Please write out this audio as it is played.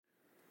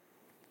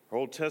Our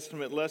Old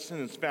Testament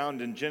lesson is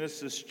found in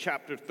Genesis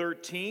chapter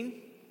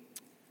 13,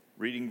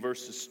 reading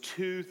verses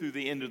 2 through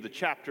the end of the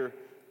chapter,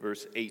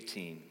 verse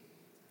 18.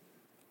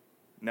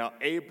 Now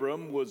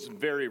Abram was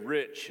very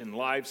rich in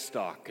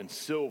livestock and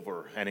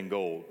silver and in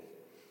gold.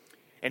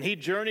 And he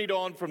journeyed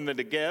on from the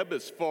Negeb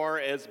as far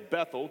as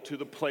Bethel to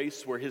the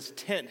place where his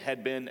tent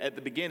had been at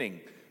the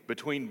beginning,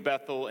 between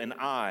Bethel and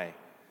Ai,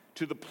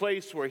 to the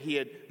place where he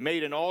had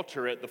made an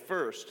altar at the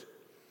first.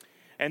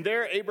 And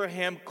there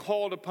Abraham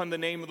called upon the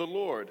name of the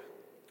Lord.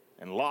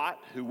 And Lot,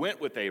 who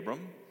went with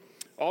Abram,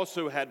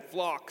 also had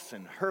flocks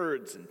and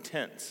herds and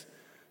tents,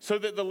 so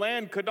that the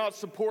land could not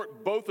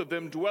support both of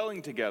them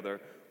dwelling together,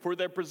 for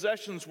their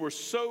possessions were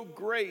so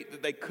great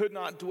that they could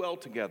not dwell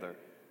together.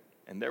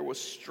 And there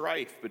was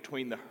strife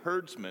between the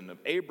herdsmen of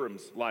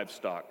Abram's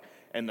livestock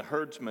and the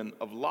herdsmen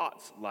of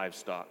Lot's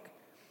livestock.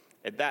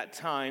 At that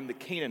time, the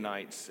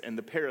Canaanites and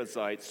the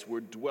Perizzites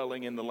were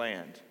dwelling in the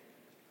land.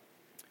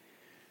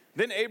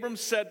 Then Abram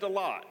said to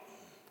Lot,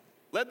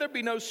 "Let there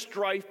be no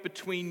strife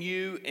between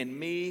you and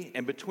me,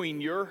 and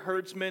between your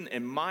herdsmen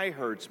and my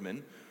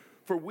herdsmen,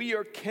 for we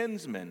are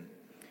kinsmen.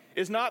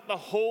 Is not the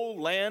whole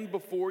land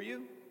before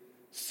you?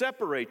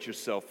 Separate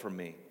yourself from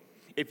me.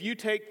 If you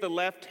take the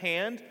left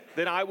hand,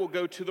 then I will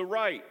go to the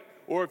right.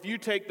 Or if you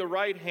take the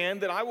right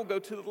hand, then I will go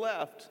to the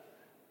left."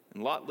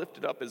 And Lot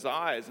lifted up his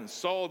eyes and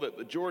saw that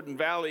the Jordan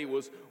Valley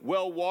was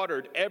well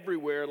watered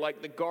everywhere,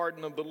 like the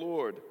garden of the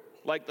Lord,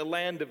 like the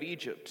land of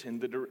Egypt in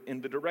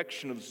the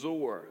direction of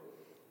Zoar.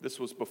 This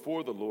was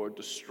before the Lord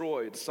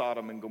destroyed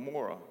Sodom and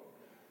Gomorrah.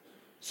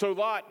 So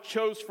Lot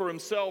chose for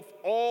himself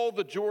all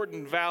the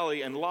Jordan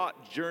Valley, and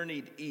Lot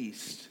journeyed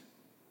east.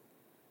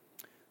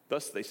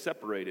 Thus they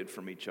separated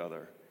from each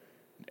other.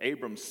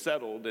 Abram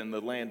settled in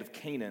the land of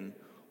Canaan,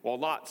 while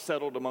Lot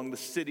settled among the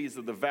cities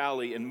of the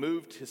valley and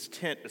moved his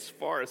tent as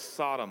far as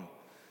Sodom.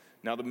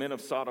 Now the men of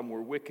Sodom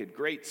were wicked,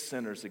 great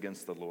sinners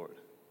against the Lord.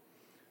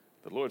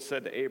 The Lord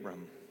said to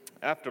Abram,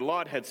 after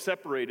Lot had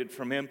separated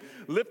from him,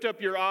 "Lift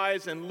up your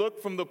eyes and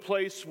look from the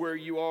place where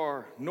you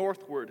are,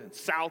 northward and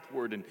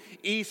southward and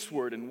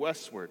eastward and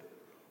westward.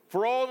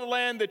 For all the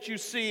land that you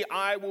see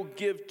I will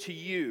give to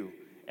you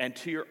and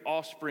to your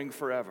offspring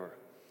forever.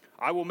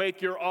 I will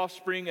make your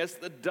offspring as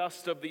the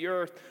dust of the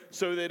earth,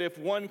 so that if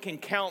one can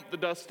count the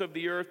dust of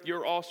the earth,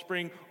 your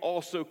offspring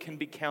also can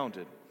be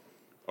counted.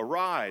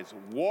 Arise,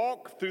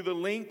 walk through the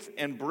length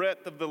and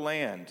breadth of the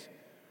land,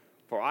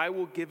 for I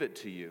will give it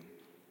to you."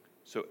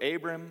 So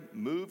Abram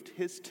moved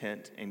his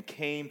tent and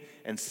came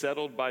and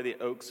settled by the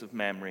oaks of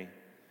Mamre,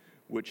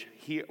 which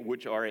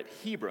are at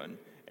Hebron,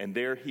 and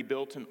there he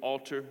built an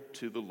altar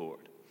to the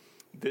Lord.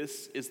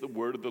 This is the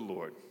word of the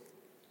Lord.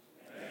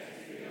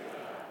 Thanks be to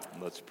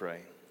God. Let's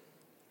pray.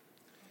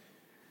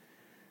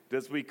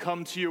 As we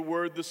come to your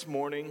word this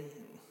morning,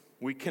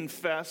 we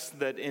confess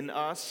that in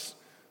us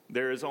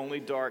there is only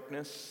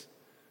darkness,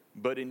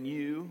 but in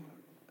you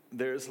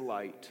there is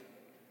light.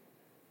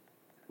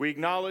 We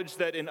acknowledge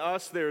that in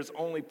us there is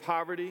only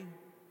poverty,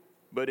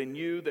 but in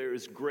you there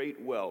is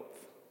great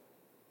wealth.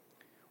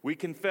 We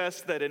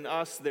confess that in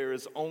us there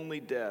is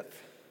only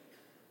death,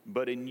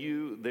 but in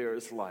you there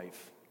is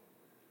life.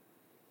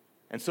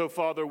 And so,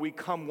 Father, we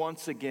come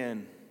once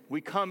again. We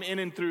come in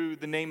and through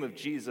the name of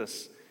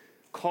Jesus,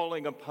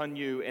 calling upon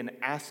you and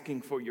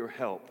asking for your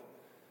help.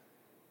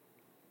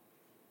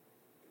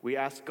 We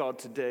ask, God,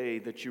 today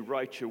that you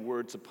write your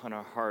words upon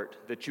our heart,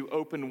 that you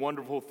open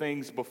wonderful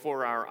things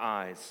before our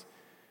eyes,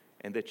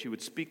 and that you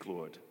would speak,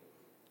 Lord,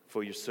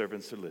 for your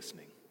servants are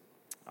listening.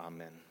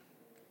 Amen.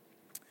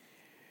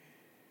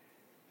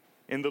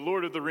 In The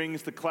Lord of the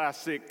Rings, the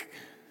classic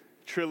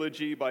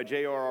trilogy by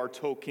J.R.R.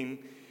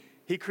 Tolkien,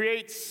 he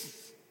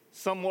creates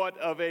somewhat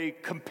of a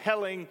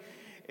compelling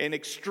and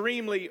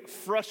extremely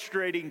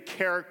frustrating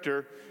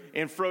character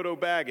in Frodo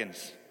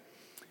Baggins.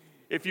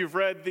 If you've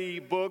read the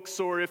books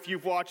or if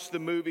you've watched the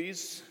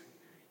movies,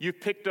 you've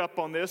picked up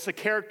on this, a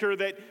character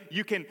that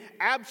you can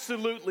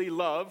absolutely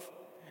love,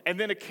 and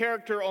then a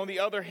character, on the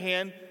other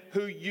hand,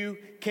 who you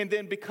can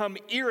then become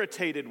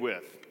irritated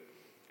with.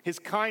 His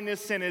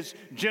kindness and his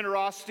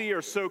generosity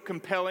are so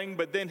compelling,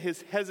 but then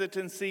his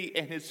hesitancy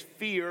and his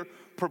fear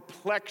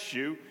perplex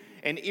you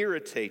and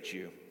irritate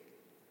you.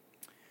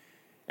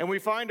 And we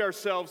find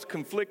ourselves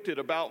conflicted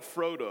about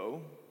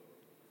Frodo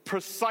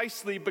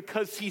precisely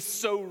because he's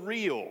so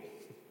real.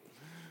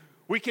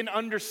 We can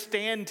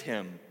understand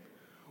him.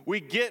 We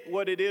get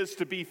what it is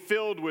to be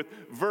filled with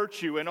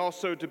virtue and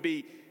also to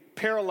be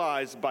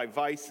paralyzed by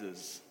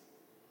vices.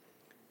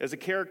 As a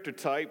character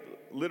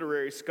type,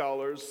 literary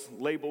scholars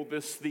label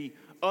this the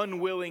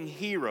unwilling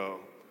hero,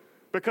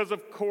 because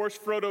of course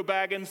Frodo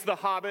Baggins, the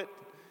Hobbit,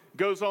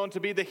 goes on to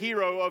be the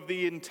hero of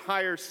the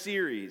entire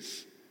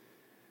series.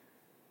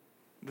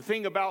 The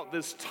thing about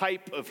this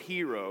type of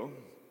hero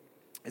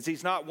is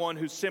he's not one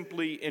who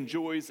simply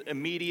enjoys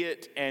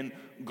immediate and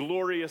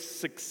glorious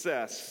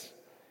success.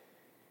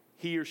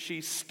 He or she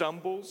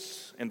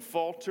stumbles and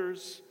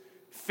falters,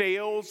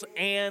 fails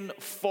and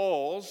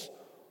falls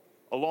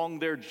along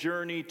their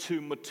journey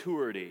to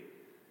maturity.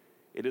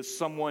 It is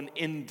someone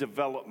in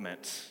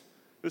development.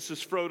 This is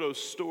Frodo's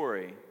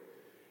story.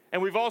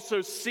 And we've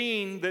also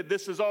seen that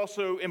this is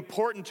also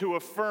important to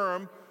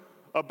affirm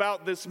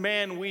about this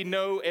man we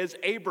know as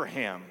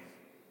Abraham.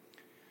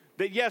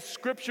 That yes,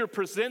 Scripture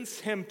presents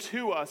him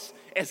to us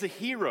as a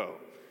hero.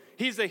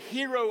 He's a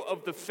hero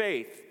of the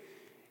faith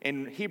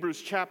in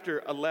Hebrews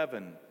chapter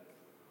 11.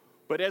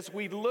 But as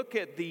we look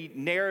at the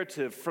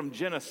narrative from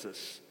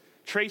Genesis,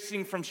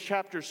 tracing from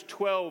chapters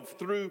 12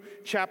 through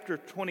chapter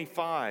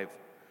 25,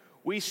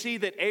 we see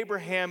that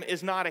Abraham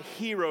is not a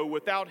hero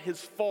without his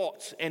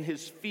faults and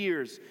his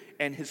fears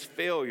and his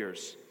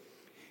failures.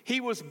 He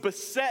was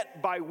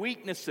beset by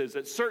weaknesses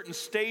at certain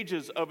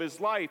stages of his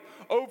life,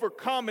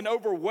 overcome and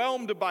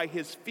overwhelmed by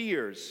his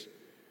fears.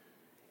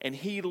 And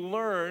he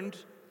learned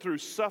through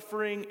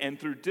suffering and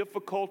through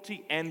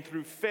difficulty and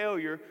through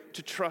failure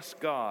to trust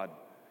God.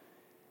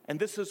 And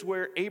this is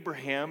where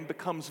Abraham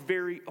becomes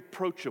very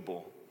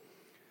approachable,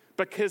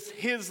 because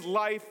his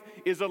life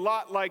is a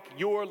lot like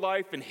your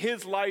life, and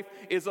his life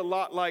is a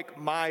lot like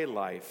my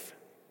life.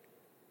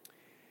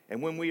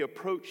 And when we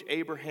approach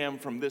Abraham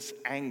from this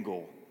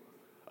angle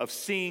of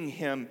seeing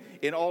him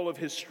in all of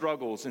his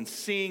struggles and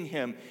seeing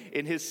him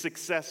in his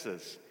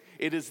successes,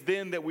 it is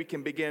then that we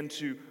can begin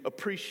to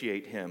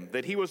appreciate him.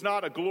 That he was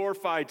not a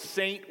glorified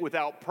saint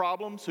without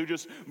problems who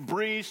just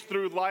breezed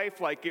through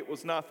life like it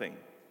was nothing.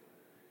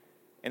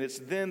 And it's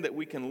then that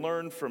we can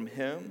learn from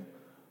him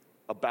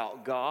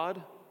about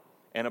God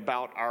and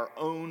about our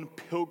own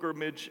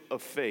pilgrimage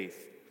of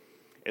faith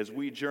as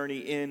we journey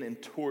in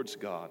and towards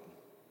God.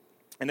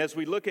 And as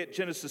we look at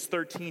Genesis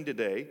 13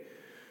 today,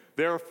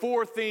 there are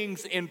 4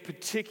 things in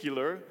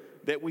particular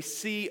that we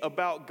see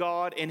about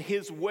God and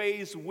his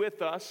ways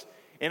with us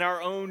in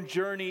our own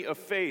journey of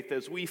faith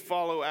as we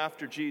follow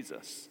after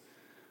Jesus.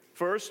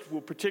 First,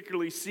 we'll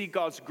particularly see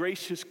God's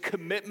gracious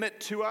commitment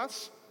to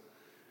us.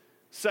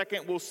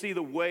 Second, we'll see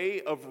the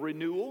way of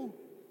renewal,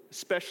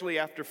 especially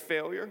after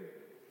failure.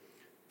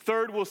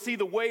 Third, we'll see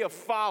the way of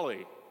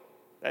folly.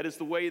 That is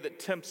the way that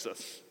tempts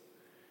us.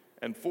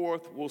 And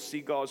fourth, we'll see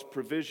God's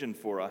provision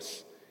for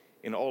us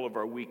in all of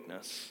our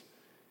weakness.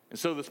 And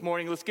so this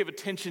morning, let's give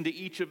attention to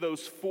each of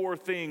those 4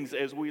 things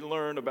as we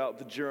learn about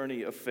the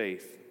journey of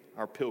faith,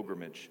 our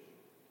pilgrimage.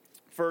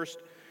 First,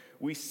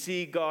 we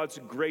see God's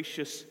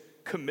gracious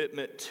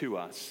commitment to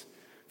us.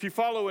 If you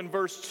follow in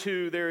verse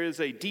 2, there is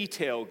a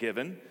detail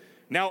given.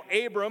 Now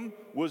Abram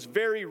was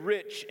very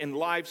rich in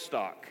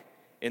livestock,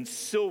 in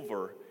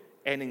silver,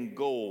 and in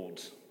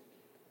gold.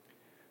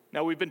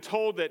 Now we've been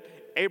told that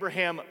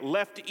Abraham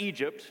left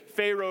Egypt.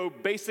 Pharaoh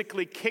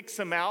basically kicks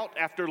him out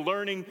after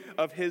learning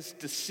of his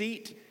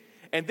deceit.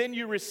 And then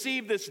you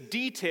receive this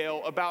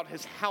detail about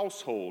his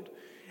household.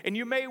 And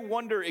you may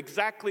wonder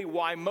exactly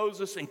why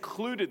Moses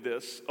included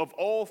this of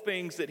all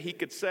things that he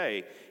could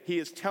say. He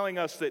is telling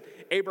us that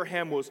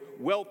Abraham was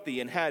wealthy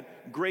and had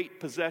great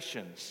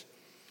possessions.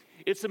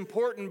 It's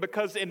important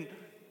because in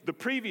the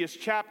previous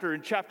chapter,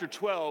 in chapter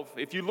 12,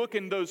 if you look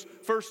in those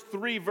first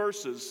 3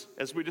 verses,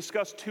 as we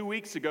discussed 2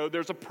 weeks ago,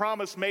 there's a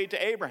promise made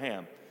to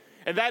Abraham.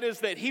 And that is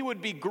that he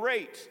would be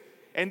great,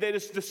 and that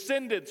his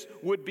descendants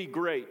would be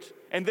great,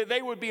 and that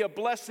they would be a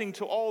blessing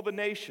to all the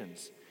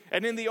nations.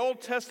 And in the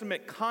Old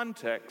Testament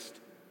context,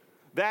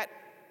 that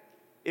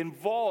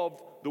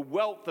involved the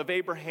wealth of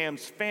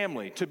Abraham's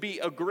family. To be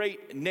a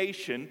great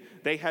nation,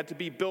 they had to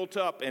be built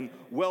up and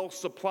well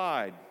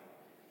supplied.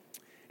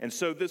 And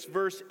so this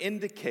verse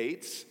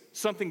indicates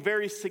something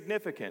very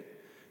significant,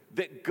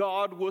 that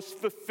God was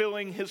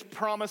fulfilling his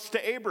promise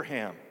to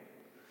Abraham.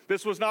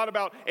 This was not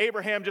about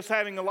Abraham just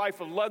having a life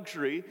of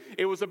luxury.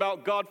 It was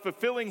about God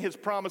fulfilling his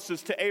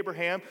promises to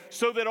Abraham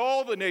so that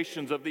all the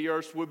nations of the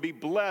earth would be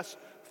blessed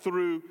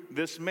through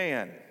this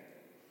man.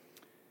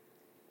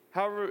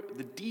 However,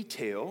 the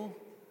detail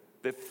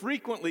that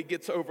frequently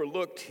gets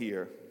overlooked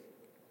here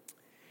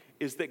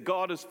is that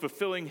God is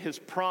fulfilling his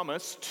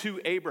promise to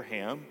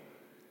Abraham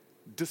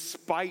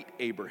despite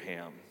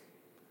Abraham.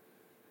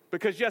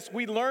 Because yes,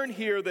 we learn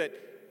here that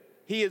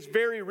he is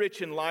very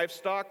rich in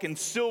livestock, in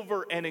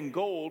silver and in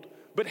gold,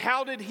 but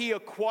how did he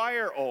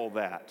acquire all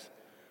that?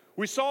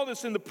 We saw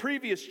this in the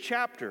previous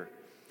chapter.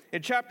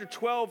 In chapter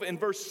 12 and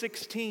verse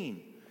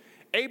 16,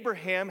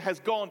 Abraham has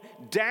gone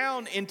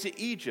down into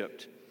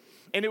Egypt,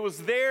 and it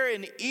was there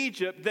in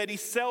Egypt that he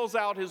sells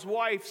out his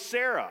wife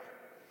Sarah.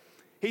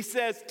 He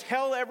says,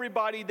 "Tell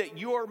everybody that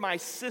you are my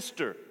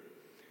sister,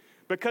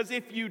 because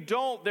if you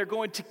don't, they're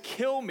going to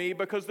kill me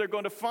because they're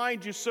going to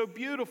find you so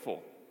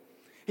beautiful."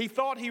 He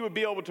thought he would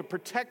be able to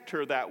protect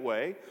her that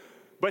way,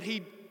 but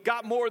he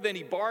got more than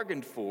he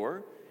bargained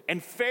for,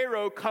 and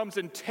Pharaoh comes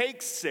and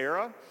takes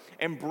Sarah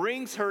and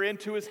brings her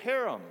into his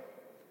harem.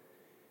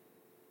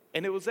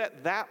 And it was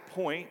at that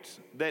point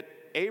that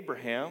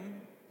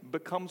Abraham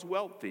becomes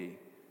wealthy,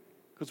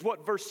 because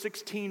what verse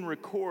 16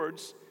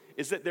 records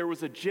is that there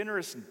was a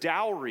generous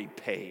dowry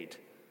paid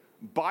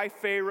by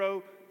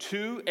Pharaoh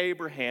to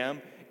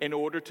Abraham in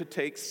order to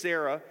take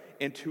Sarah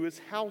into his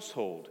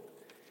household.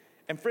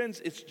 And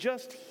friends, it's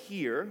just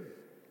here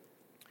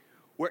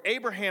where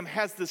Abraham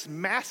has this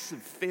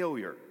massive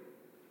failure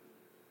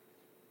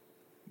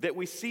that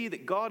we see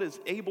that God is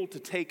able to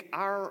take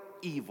our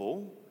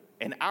evil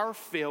and our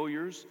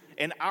failures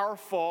and our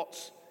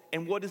faults,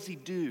 and what does he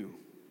do?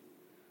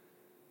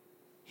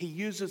 He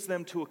uses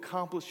them to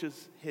accomplish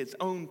his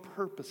own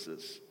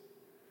purposes.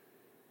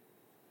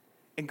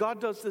 And God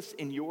does this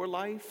in your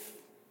life.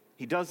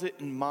 He does it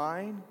in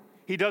mine.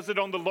 He does it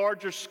on the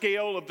larger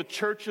scale of the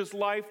church's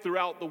life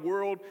throughout the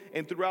world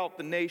and throughout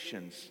the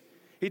nations.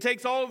 He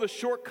takes all of the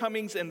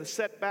shortcomings and the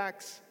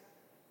setbacks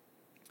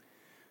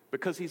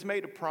because he's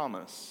made a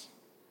promise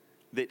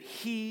that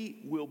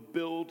he will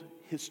build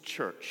his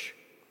church.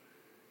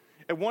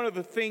 And one of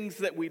the things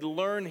that we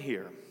learn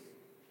here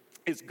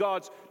is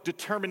God's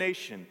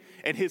determination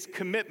and his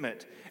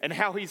commitment and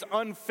how he's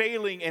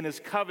unfailing in his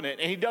covenant,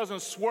 and he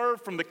doesn't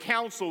swerve from the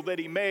counsel that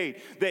he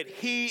made, that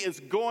he is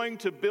going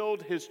to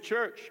build his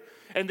church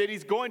and that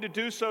he's going to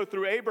do so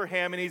through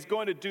Abraham and he's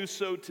going to do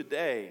so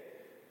today.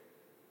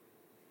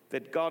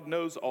 That God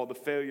knows all the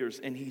failures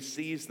and he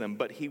sees them,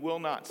 but he will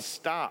not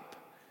stop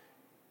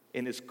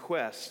in his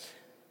quest.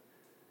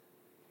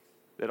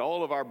 That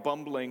all of our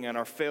bumbling and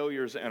our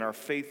failures and our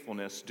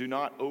faithfulness do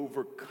not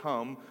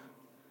overcome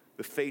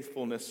the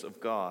faithfulness of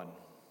God.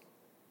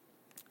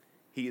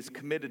 He is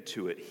committed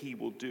to it. He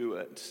will do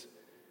it.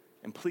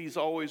 And please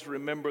always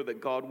remember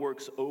that God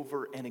works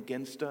over and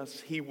against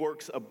us. He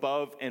works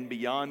above and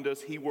beyond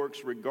us. He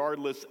works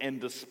regardless and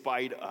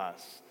despite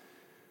us.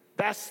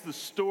 That's the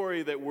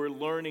story that we're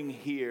learning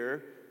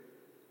here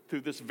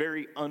through this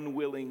very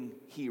unwilling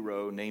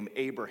hero named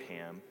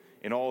Abraham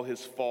and all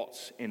his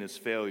faults and his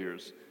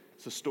failures.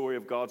 It's a story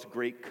of God's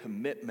great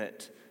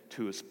commitment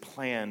to his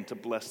plan to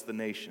bless the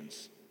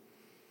nations.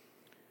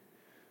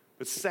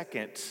 But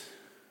second,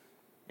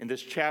 in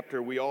this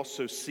chapter, we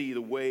also see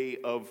the way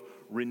of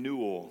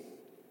renewal.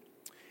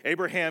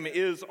 Abraham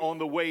is on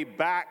the way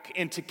back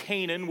into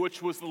Canaan,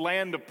 which was the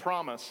land of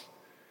promise.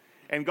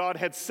 And God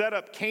had set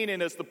up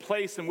Canaan as the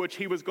place in which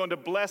he was going to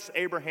bless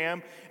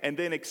Abraham and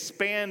then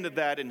expand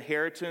that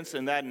inheritance,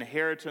 and that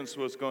inheritance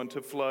was going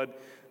to flood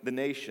the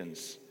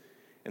nations.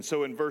 And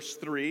so in verse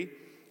 3,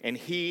 and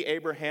he,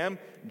 Abraham,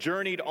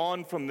 journeyed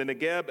on from the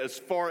Negeb as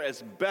far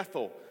as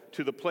Bethel,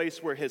 to the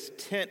place where his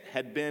tent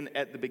had been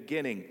at the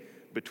beginning,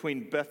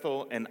 between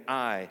Bethel and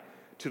Ai,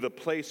 to the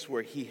place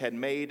where he had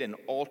made an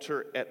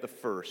altar at the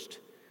first.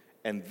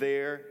 And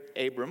there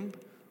Abram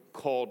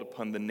called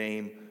upon the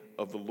name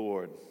of the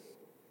Lord.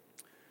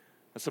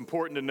 It's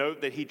important to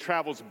note that he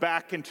travels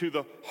back into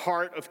the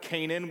heart of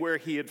Canaan where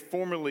he had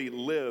formerly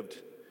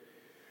lived.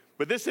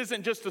 But this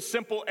isn't just a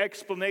simple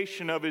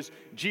explanation of his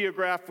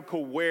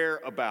geographical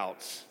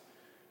whereabouts.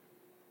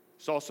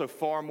 There's also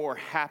far more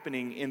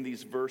happening in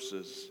these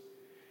verses.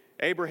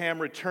 Abraham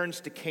returns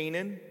to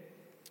Canaan,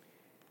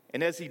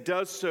 and as he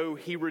does so,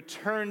 he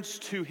returns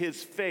to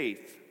his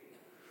faith.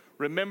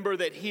 Remember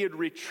that he had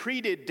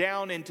retreated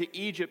down into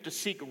Egypt to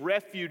seek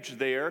refuge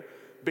there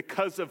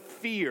because of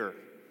fear.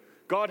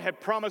 God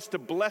had promised to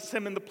bless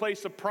him in the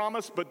place of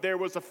promise, but there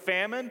was a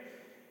famine,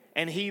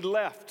 and he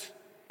left.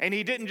 And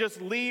he didn't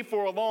just leave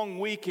for a long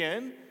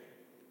weekend.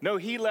 No,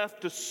 he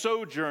left to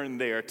sojourn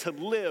there, to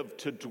live,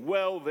 to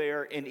dwell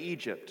there in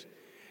Egypt.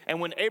 And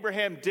when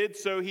Abraham did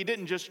so, he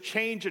didn't just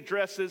change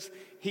addresses,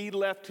 he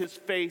left his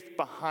faith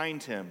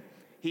behind him.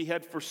 He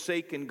had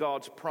forsaken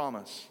God's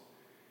promise.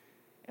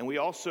 And we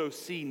also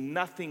see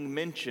nothing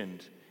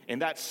mentioned in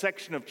that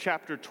section of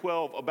chapter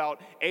 12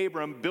 about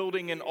Abram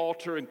building an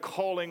altar and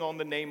calling on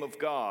the name of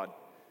God.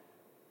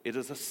 It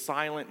is a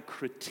silent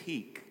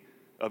critique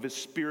of his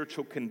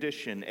spiritual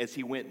condition as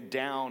he went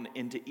down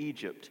into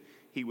Egypt.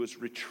 He was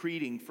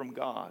retreating from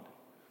God.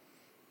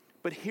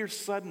 But here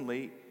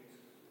suddenly,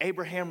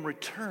 Abraham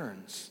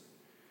returns.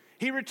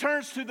 He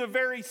returns to the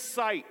very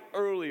site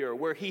earlier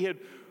where he had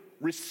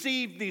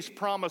received these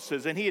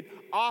promises and he had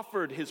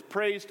offered his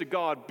praise to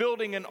God,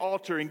 building an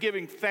altar and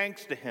giving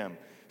thanks to him,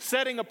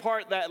 setting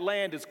apart that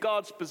land as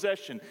God's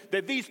possession,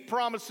 that these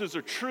promises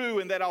are true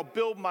and that I'll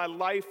build my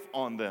life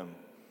on them.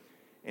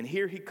 And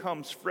here he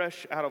comes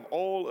fresh out of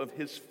all of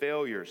his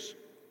failures.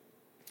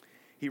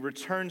 He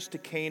returns to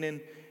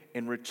Canaan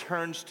and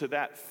returns to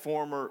that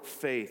former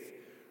faith,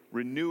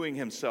 renewing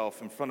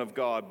himself in front of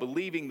God,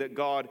 believing that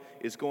God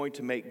is going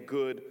to make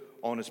good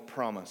on his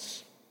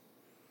promise.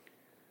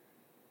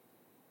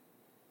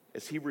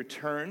 As he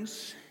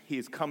returns, he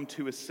has come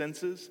to his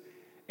senses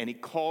and he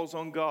calls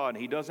on God.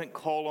 He doesn't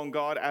call on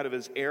God out of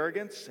his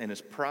arrogance and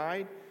his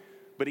pride,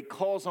 but he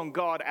calls on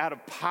God out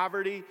of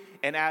poverty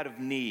and out of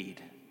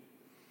need.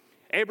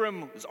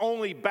 Abram was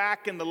only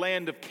back in the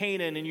land of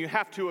Canaan, and you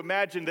have to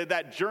imagine that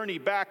that journey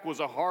back was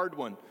a hard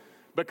one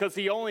because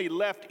he only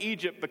left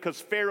Egypt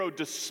because Pharaoh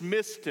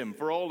dismissed him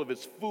for all of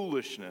his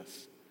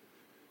foolishness.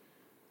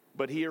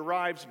 But he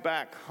arrives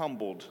back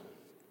humbled.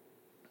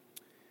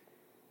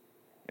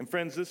 And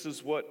friends, this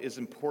is what is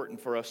important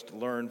for us to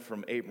learn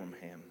from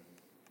Abraham.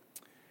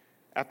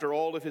 After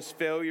all of his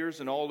failures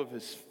and all of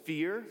his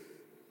fear,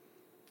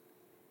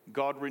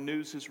 God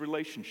renews his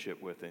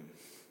relationship with him.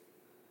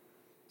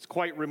 It's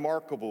quite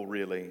remarkable,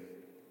 really.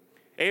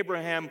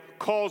 Abraham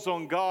calls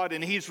on God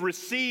and he's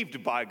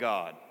received by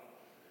God.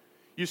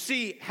 You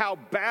see how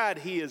bad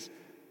he has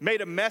made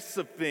a mess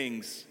of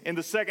things in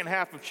the second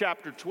half of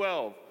chapter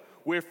 12,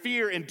 where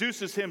fear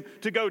induces him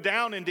to go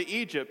down into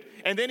Egypt,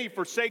 and then he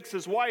forsakes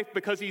his wife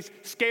because he's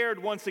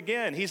scared once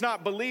again. He's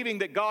not believing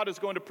that God is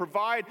going to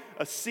provide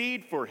a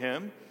seed for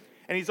him,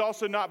 and he's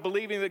also not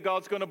believing that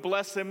God's going to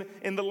bless him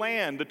in the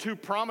land, the two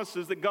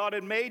promises that God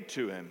had made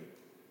to him.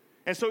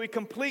 And so he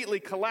completely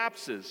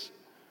collapses.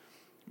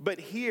 But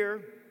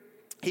here,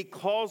 he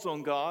calls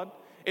on God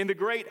in the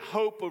great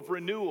hope of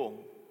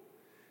renewal.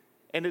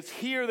 And it's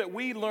here that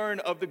we learn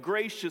of the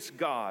gracious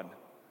God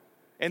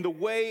and the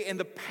way and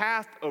the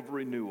path of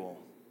renewal.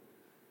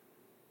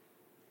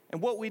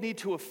 And what we need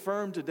to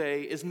affirm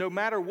today is no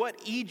matter what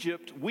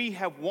Egypt we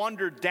have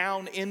wandered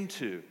down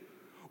into,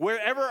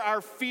 wherever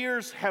our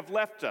fears have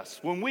left us,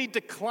 when we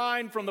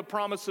decline from the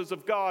promises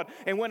of God,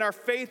 and when our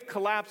faith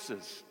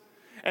collapses,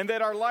 and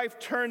that our life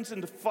turns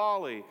into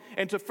folly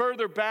and to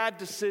further bad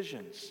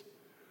decisions,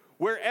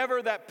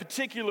 wherever that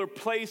particular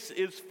place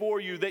is for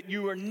you, that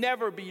you are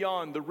never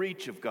beyond the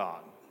reach of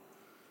God.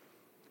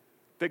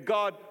 That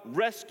God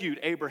rescued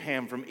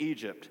Abraham from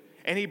Egypt,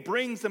 and he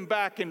brings him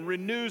back and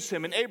renews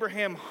him, and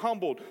Abraham,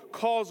 humbled,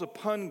 calls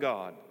upon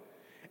God,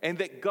 and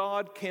that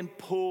God can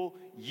pull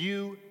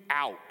you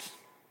out.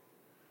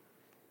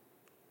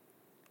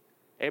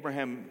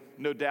 Abraham,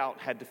 no doubt,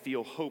 had to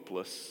feel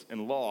hopeless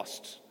and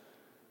lost,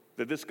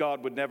 that this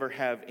God would never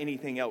have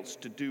anything else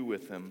to do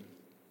with him.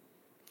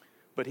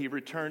 But he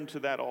returned to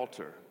that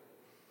altar.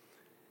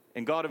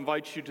 And God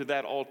invites you to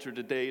that altar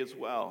today as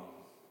well.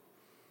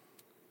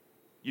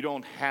 You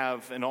don't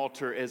have an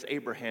altar as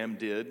Abraham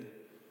did,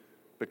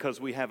 because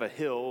we have a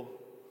hill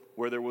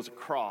where there was a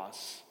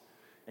cross,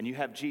 and you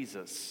have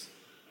Jesus,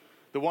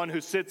 the one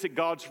who sits at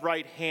God's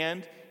right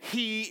hand.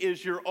 He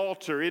is your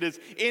altar. It is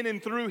in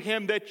and through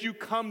him that you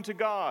come to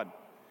God.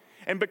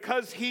 And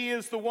because he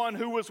is the one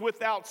who was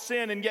without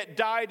sin and yet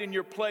died in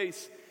your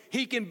place,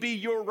 he can be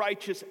your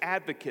righteous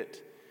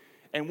advocate.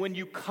 And when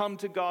you come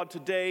to God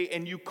today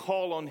and you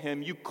call on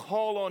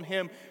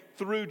him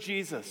through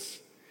Jesus.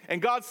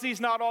 And God sees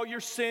not all your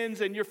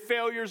sins and your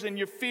failures and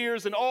your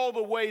fears and all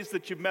the ways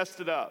that you've messed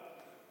it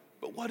up.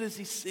 But what does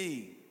he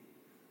see?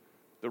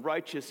 The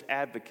righteous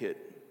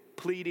advocate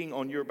pleading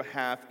on your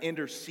behalf,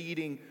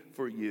 interceding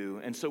for you.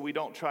 And so we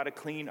don't try to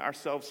clean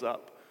ourselves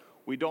up.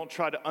 We don't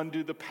try to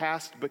undo the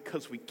past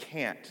because we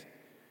can't.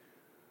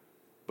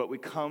 But we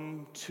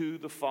come to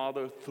the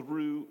Father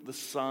through the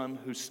Son,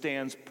 who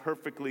stands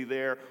perfectly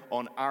there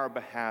on our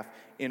behalf,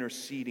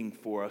 interceding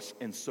for us.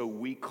 And so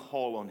we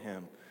call on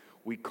him.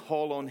 We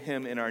call on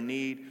him in our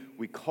need.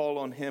 We call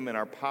on him in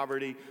our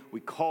poverty.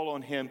 We call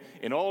on him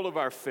in all of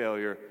our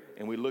failure.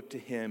 And we look to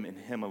him and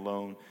him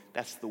alone.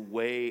 That's the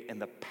way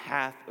and the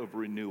path of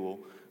renewal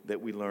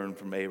that we learn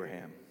from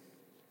Abraham.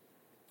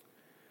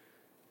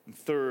 And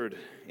third,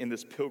 in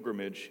this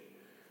pilgrimage,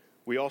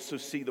 we also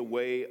see the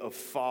way of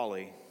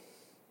folly.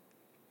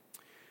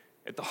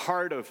 At the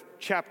heart of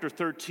chapter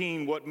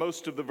 13, what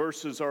most of the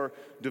verses are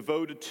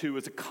devoted to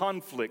is a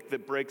conflict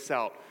that breaks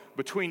out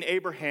between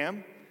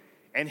Abraham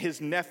and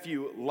his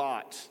nephew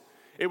Lot.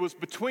 It was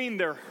between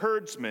their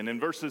herdsmen in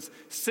verses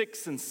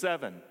 6 and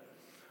 7.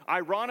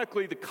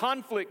 Ironically, the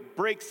conflict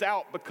breaks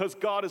out because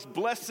God is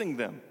blessing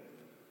them.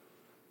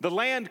 The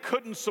land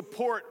couldn't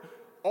support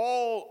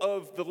all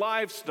of the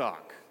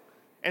livestock.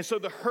 And so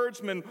the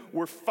herdsmen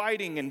were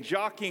fighting and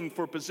jockeying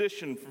for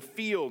position for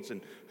fields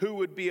and who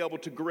would be able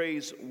to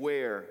graze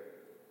where.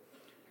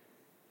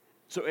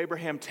 So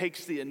Abraham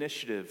takes the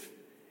initiative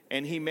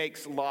and he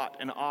makes Lot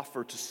an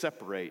offer to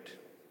separate.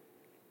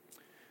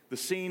 The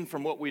scene,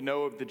 from what we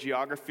know of the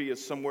geography,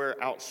 is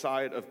somewhere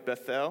outside of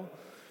Bethel,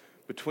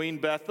 between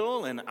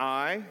Bethel and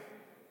Ai,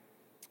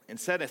 and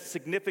set a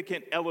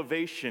significant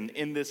elevation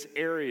in this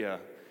area.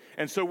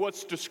 And so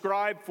what's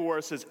described for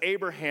us is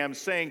Abraham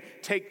saying,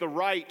 take the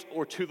right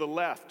or to the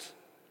left.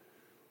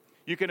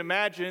 You can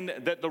imagine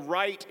that the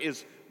right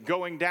is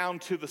going down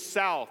to the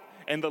south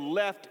and the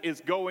left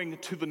is going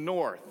to the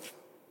north.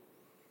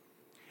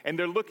 And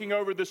they're looking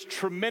over this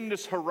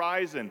tremendous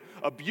horizon,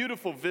 a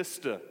beautiful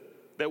vista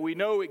that we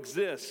know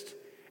exists.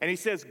 And he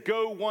says,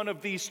 go one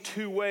of these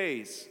two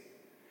ways.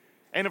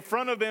 And in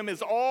front of them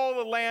is all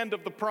the land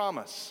of the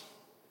promise.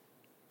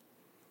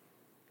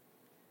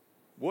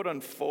 What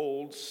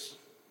unfolds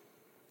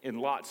in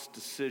Lot's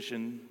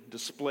decision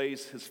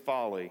displays his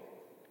folly,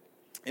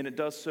 and it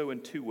does so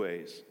in two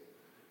ways.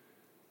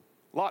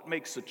 Lot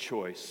makes a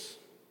choice,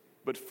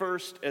 but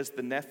first, as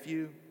the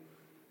nephew,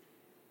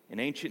 in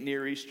ancient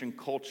Near Eastern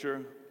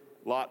culture,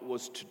 Lot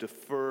was to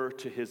defer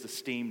to his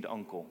esteemed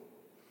uncle.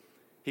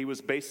 He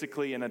was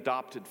basically an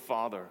adopted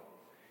father.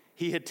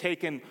 He had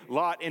taken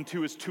Lot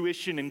into his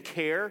tuition and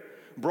care,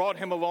 brought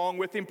him along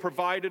with him,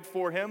 provided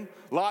for him.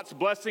 Lot's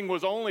blessing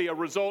was only a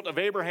result of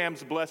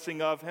Abraham's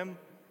blessing of him.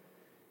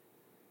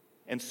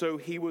 And so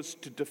he was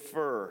to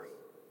defer.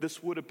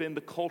 This would have been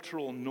the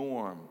cultural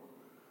norm.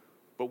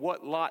 But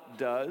what Lot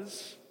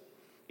does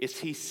is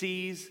he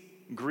sees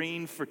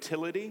green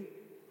fertility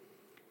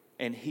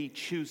and he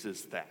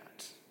chooses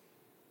that.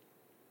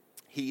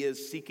 He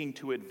is seeking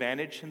to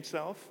advantage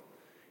himself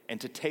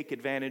and to take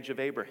advantage of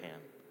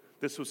Abraham.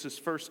 This was his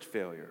first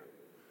failure.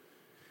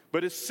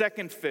 But his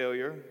second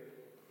failure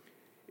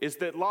is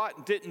that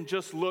Lot didn't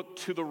just look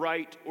to the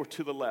right or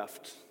to the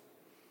left.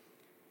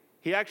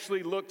 He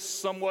actually looked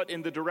somewhat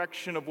in the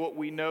direction of what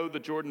we know the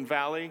Jordan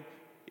Valley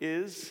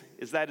is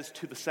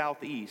to the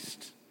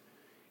southeast.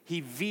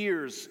 He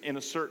veers in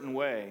a certain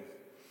way.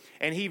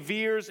 And he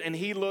veers and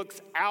he looks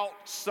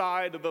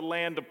outside of the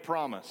land of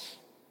promise.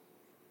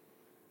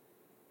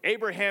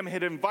 Abraham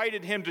had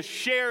invited him to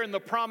share in the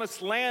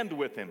promised land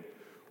with him.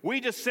 We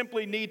just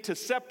simply need to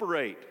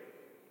separate.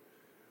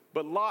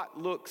 But Lot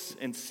looks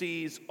and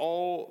sees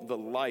all the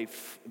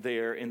life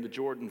there in the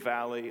Jordan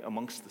Valley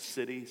amongst the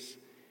cities,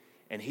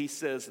 and he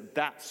says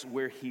that's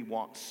where he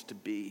wants to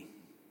be.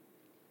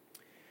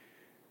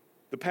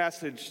 The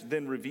passage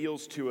then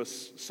reveals to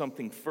us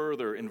something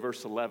further in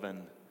verse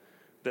 11,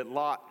 that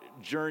Lot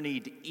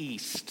journeyed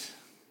east.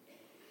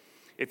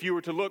 If you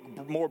were to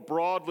look more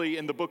broadly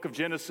in the book of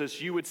Genesis,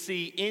 you would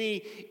see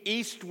any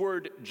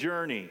eastward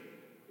journey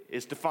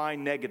is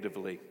defined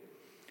negatively.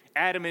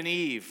 Adam and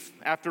Eve,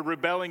 after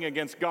rebelling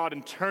against God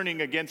and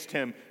turning against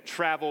him,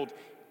 traveled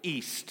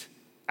east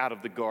out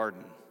of the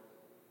garden.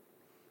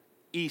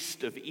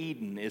 East of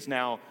Eden is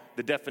now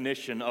the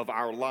definition of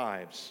our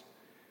lives.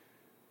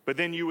 But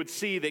then you would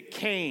see that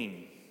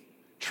Cain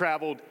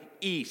traveled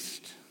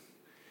east.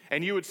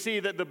 And you would see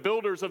that the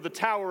builders of the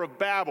Tower of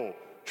Babel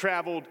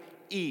traveled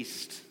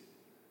east.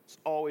 It's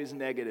always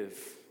negative.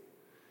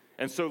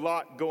 And so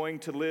Lot, going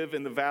to live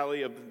in the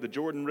valley of the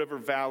Jordan River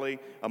Valley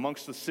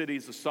amongst the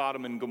cities of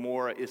Sodom and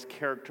Gomorrah, is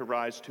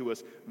characterized to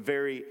us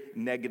very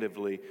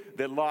negatively.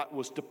 That Lot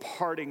was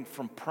departing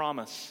from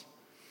promise.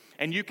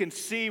 And you can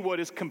see what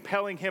is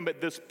compelling him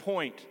at this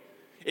point.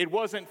 It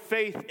wasn't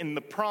faith in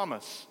the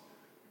promise,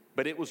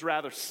 but it was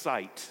rather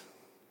sight.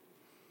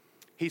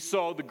 He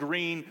saw the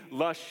green,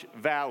 lush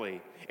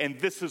valley, and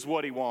this is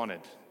what he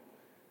wanted.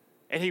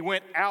 And he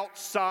went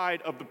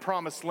outside of the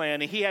promised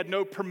land, and he had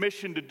no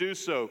permission to do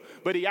so.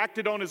 But he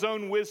acted on his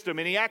own wisdom,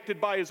 and he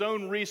acted by his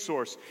own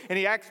resource, and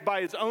he acts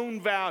by his own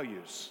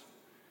values.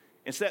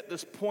 It's at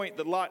this point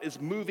that Lot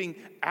is moving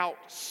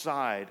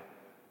outside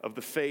of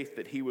the faith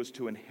that he was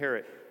to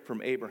inherit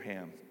from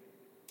Abraham.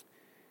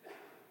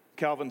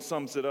 Calvin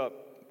sums it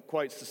up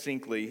quite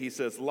succinctly. He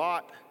says,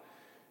 Lot,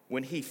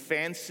 when he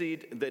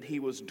fancied that he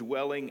was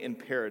dwelling in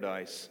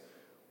paradise,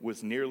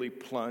 was nearly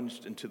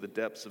plunged into the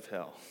depths of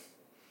hell.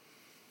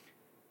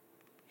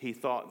 He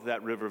thought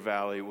that river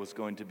valley was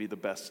going to be the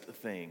best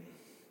thing.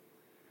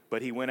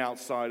 But he went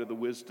outside of the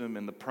wisdom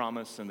and the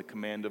promise and the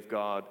command of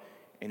God,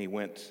 and he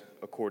went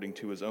according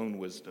to his own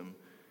wisdom,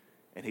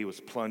 and he was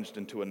plunged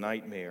into a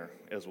nightmare,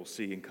 as we'll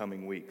see in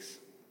coming weeks.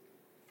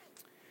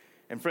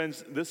 And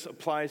friends, this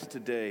applies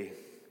today,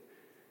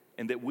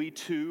 and that we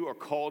too are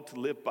called to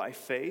live by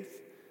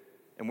faith,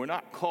 and we're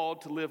not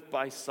called to live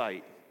by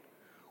sight.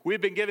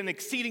 We've been given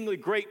exceedingly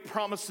great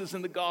promises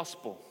in the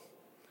gospel.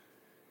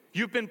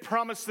 You've been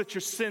promised that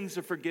your sins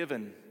are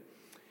forgiven,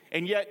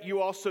 and yet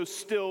you also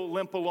still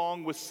limp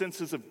along with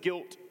senses of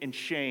guilt and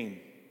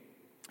shame.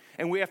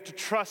 And we have to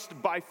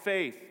trust by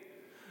faith,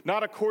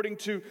 not according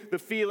to the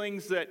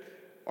feelings that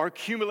are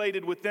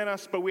accumulated within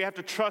us, but we have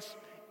to trust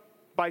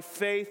by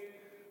faith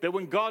that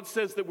when God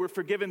says that we're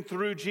forgiven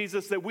through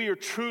Jesus, that we are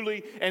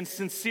truly and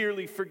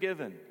sincerely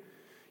forgiven.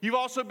 You've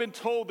also been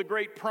told the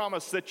great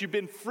promise that you've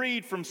been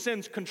freed from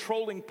sin's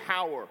controlling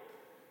power.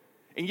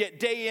 And yet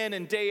day in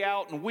and day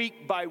out and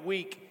week by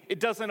week, it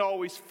doesn't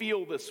always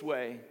feel this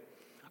way.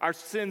 Our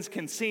sins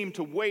can seem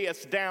to weigh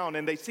us down,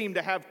 and they seem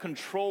to have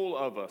control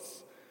of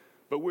us.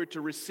 But we're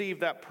to receive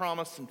that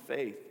promise in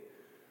faith.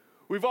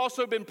 We've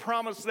also been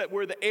promised that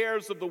we're the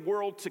heirs of the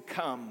world to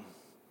come,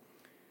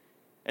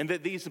 and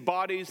that these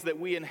bodies that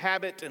we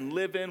inhabit and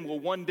live in will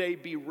one day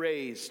be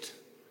raised.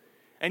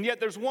 And yet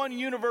there's one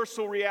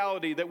universal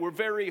reality that we're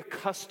very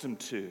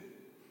accustomed to,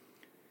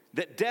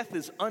 that death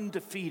is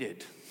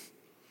undefeated.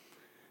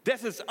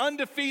 Death is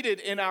undefeated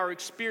in our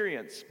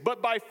experience,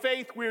 but by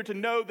faith we are to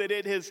know that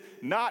it is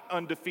not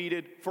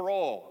undefeated for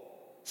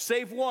all,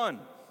 save one,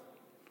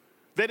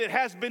 that it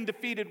has been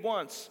defeated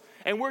once.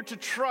 And we're to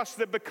trust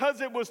that because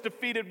it was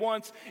defeated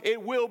once,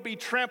 it will be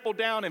trampled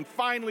down and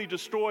finally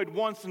destroyed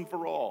once and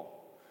for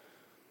all.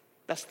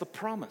 That's the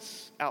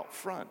promise out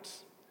front.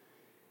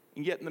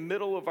 And yet in the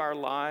middle of our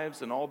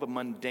lives and all the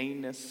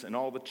mundaneness and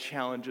all the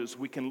challenges,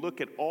 we can look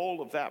at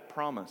all of that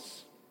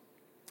promise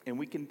and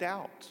we can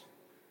doubt.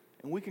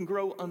 And we can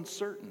grow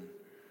uncertain.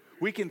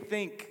 We can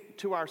think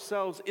to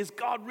ourselves, is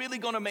God really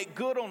going to make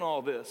good on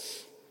all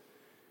this?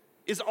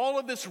 Is all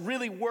of this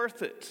really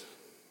worth it?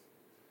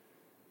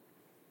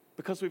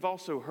 Because we've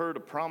also heard a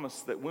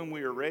promise that when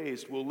we are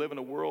raised, we'll live in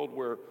a world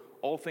where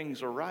all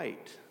things are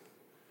right,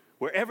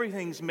 where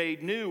everything's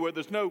made new, where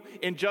there's no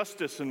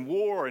injustice and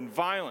war and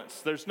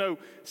violence. There's no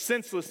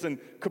senseless and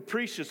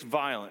capricious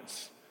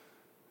violence.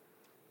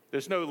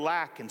 There's no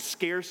lack and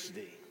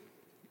scarcity.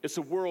 It's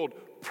a world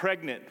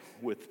pregnant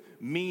with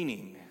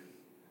meaning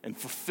and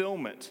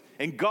fulfillment.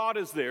 And God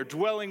is there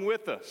dwelling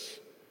with us.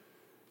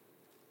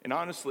 And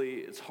honestly,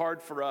 it's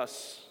hard for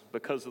us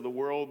because of the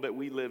world that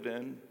we live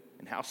in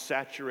and how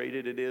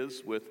saturated it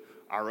is with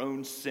our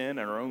own sin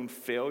and our own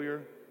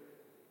failure,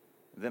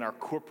 then our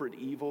corporate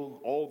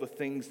evil, all the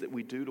things that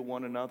we do to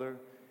one another,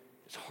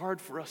 it's hard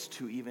for us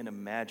to even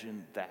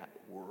imagine that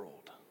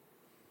world.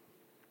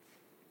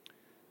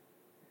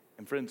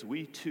 And friends,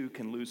 we too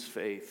can lose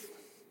faith.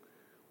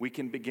 We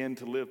can begin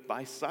to live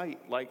by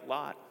sight like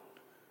Lot.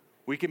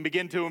 We can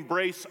begin to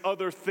embrace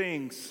other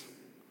things,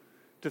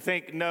 to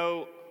think,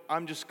 no,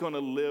 I'm just going to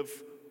live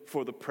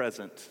for the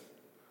present.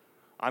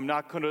 I'm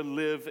not going to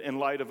live in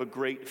light of a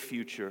great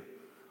future.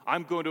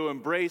 I'm going to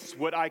embrace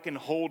what I can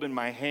hold in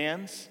my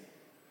hands.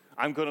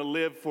 I'm going to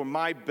live for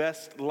my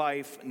best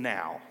life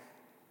now.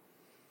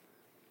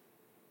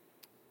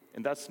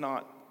 And that's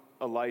not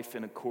a life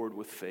in accord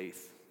with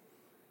faith.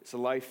 It's a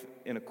life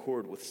in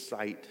accord with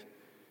sight.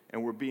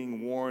 And we're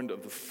being warned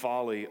of the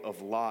folly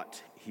of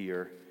Lot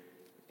here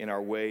in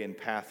our way and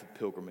path of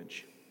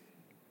pilgrimage.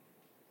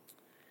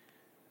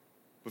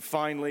 But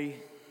finally,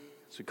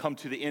 as we come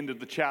to the end of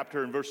the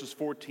chapter in verses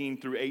 14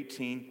 through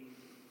 18,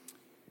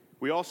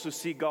 we also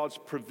see God's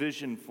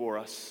provision for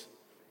us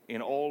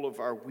in all of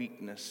our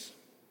weakness.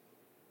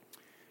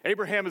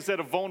 Abraham is at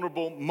a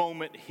vulnerable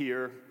moment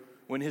here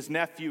when his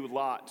nephew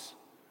Lot,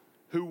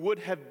 who would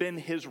have been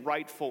his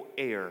rightful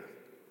heir,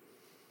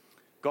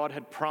 God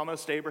had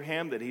promised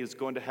Abraham that he is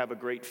going to have a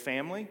great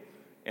family,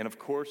 and of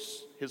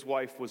course, his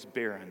wife was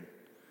barren.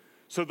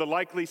 So the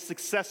likely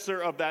successor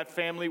of that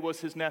family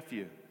was his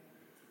nephew.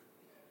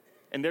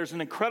 And there's an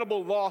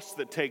incredible loss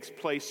that takes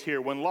place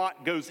here when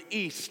Lot goes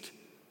east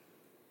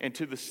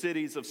into the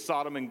cities of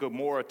Sodom and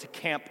Gomorrah to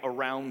camp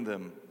around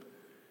them.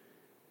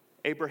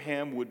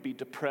 Abraham would be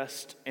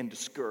depressed and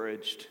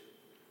discouraged.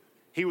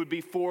 He would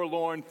be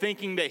forlorn,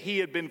 thinking that he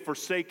had been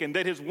forsaken,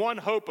 that his one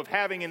hope of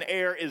having an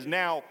heir is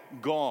now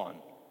gone.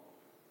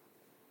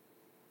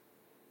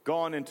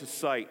 Gone into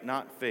sight,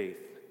 not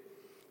faith.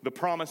 The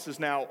promise is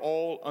now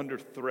all under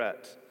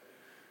threat.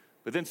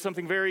 But then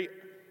something very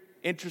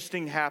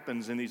interesting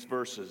happens in these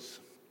verses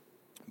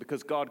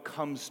because God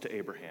comes to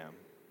Abraham.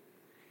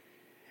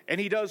 And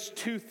he does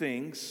two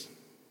things.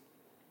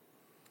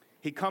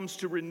 He comes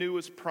to renew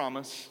his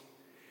promise.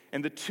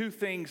 And the two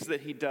things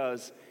that he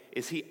does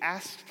is he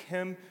asks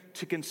him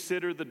to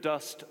consider the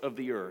dust of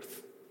the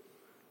earth.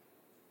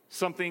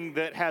 Something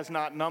that has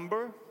not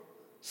number,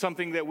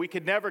 something that we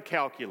could never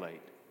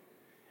calculate.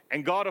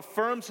 And God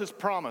affirms his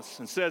promise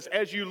and says,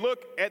 as you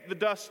look at the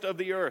dust of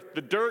the earth,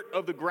 the dirt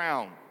of the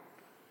ground,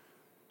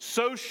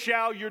 so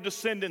shall your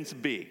descendants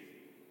be.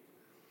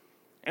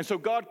 And so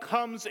God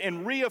comes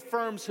and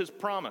reaffirms his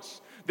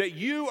promise that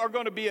you are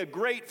going to be a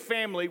great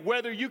family,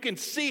 whether you can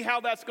see how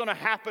that's going to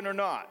happen or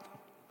not.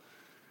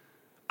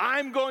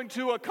 I'm going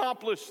to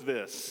accomplish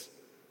this,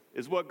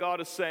 is what God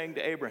is saying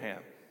to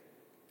Abraham.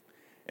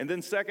 And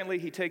then secondly,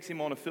 he takes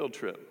him on a field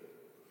trip.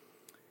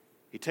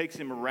 He takes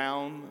him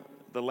around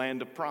the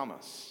land of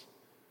promise.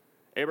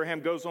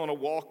 Abraham goes on a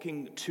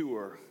walking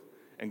tour,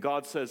 and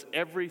God says,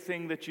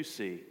 everything that you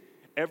see,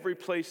 every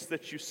place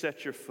that you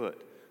set your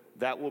foot,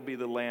 that will be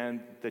the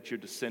land that your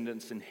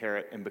descendants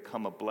inherit and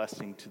become a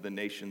blessing to the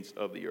nations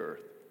of the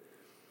earth.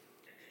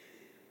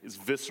 It's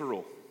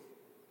visceral.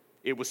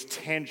 It was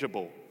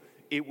tangible.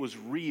 It was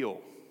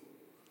real.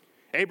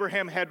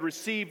 Abraham had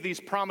received these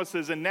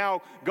promises, and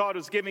now God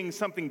is giving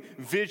something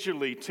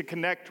visually to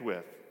connect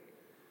with.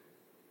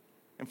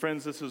 And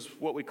friends, this is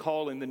what we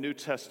call in the New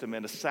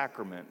Testament a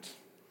sacrament.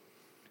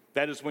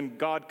 That is when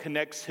God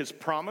connects his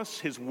promise,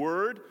 his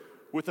word,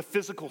 with a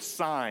physical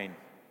sign.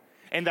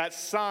 And that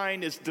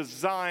sign is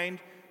designed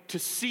to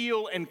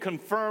seal and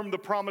confirm the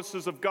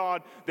promises of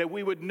God, that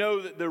we would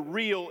know that they're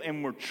real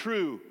and were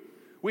true.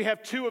 We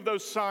have two of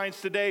those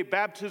signs today,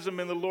 baptism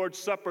and the Lord's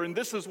Supper, and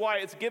this is why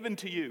it's given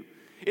to you.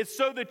 It's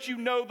so that you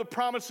know the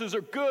promises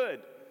are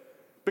good.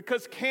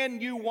 Because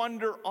can you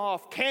wander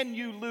off? Can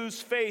you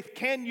lose faith?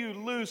 Can you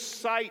lose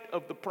sight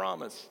of the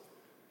promise?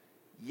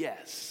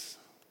 Yes.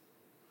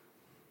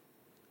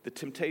 The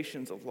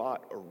temptations of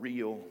Lot are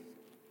real,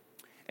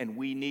 and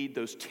we need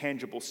those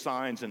tangible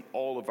signs in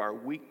all of our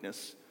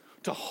weakness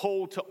to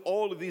hold to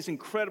all of these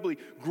incredibly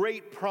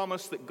great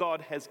promises that God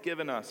has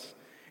given us.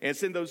 And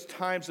it's in those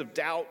times of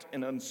doubt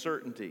and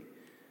uncertainty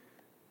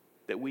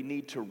that we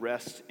need to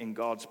rest in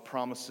God's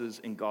promises,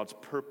 in God's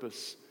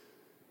purpose,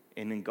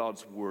 and in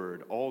God's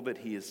word, all that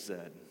he has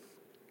said.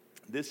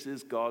 This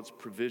is God's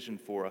provision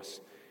for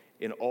us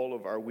in all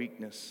of our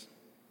weakness.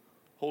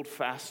 Hold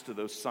fast to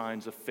those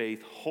signs of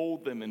faith.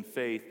 Hold them in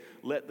faith.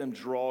 Let them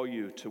draw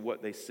you to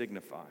what they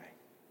signify.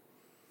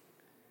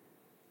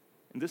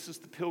 And this is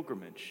the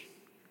pilgrimage.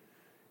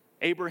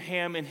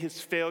 Abraham and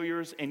his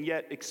failures, and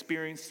yet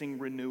experiencing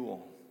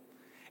renewal.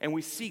 And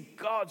we see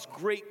God's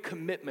great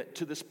commitment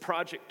to this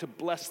project to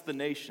bless the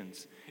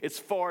nations. It's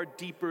far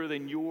deeper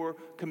than your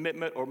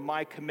commitment or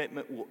my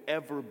commitment will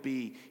ever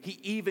be. He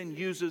even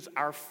uses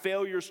our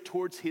failures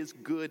towards his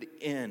good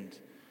end.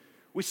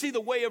 We see the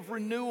way of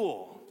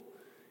renewal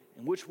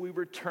in which we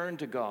return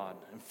to God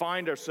and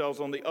find ourselves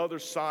on the other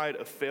side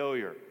of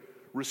failure,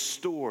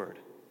 restored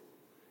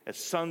as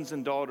sons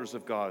and daughters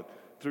of God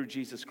through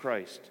Jesus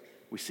Christ.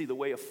 We see the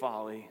way of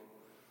folly,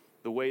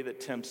 the way that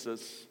tempts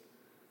us,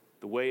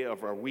 the way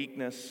of our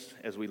weakness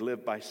as we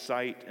live by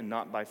sight and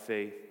not by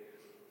faith.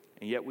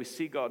 And yet we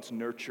see God's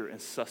nurture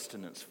and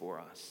sustenance for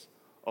us.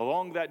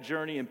 Along that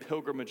journey and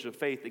pilgrimage of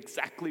faith,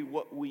 exactly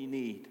what we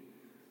need.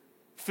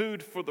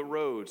 Food for the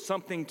road,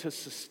 something to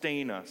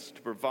sustain us,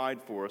 to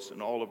provide for us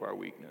in all of our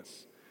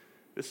weakness.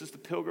 This is the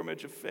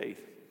pilgrimage of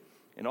faith.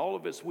 In all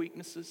of its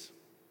weaknesses,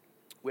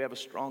 we have a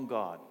strong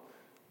God.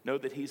 Know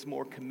that He's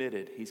more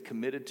committed. He's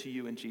committed to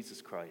you in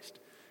Jesus Christ.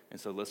 And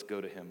so let's go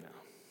to Him now.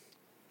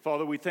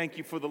 Father, we thank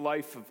you for the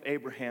life of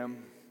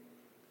Abraham.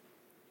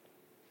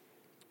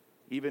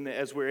 Even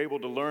as we're able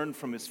to learn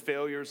from his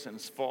failures and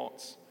his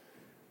faults,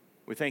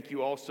 we thank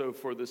you also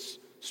for this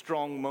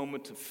strong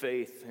moment of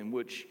faith in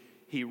which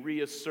he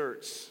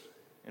reasserts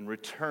and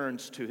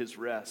returns to his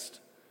rest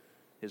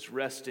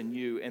in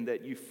you, and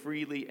that you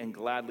freely and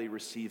gladly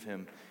receive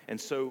him. And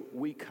so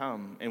we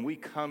come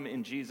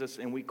in Jesus,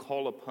 and we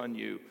call upon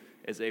you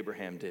as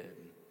Abraham did.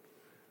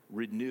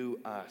 Renew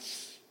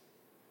us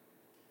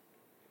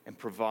and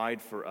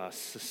provide for us,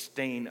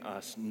 sustain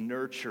us,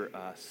 nurture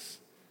us.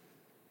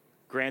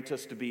 Grant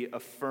us to be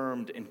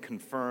affirmed and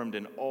confirmed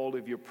in all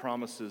of your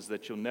promises,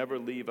 that you'll never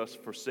leave us,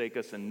 forsake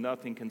us, and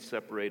nothing can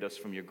separate us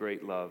from your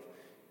great love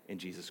in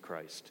Jesus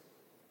Christ.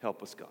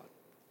 Help us, God.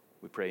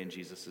 We pray in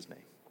Jesus' name.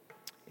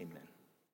 Amen.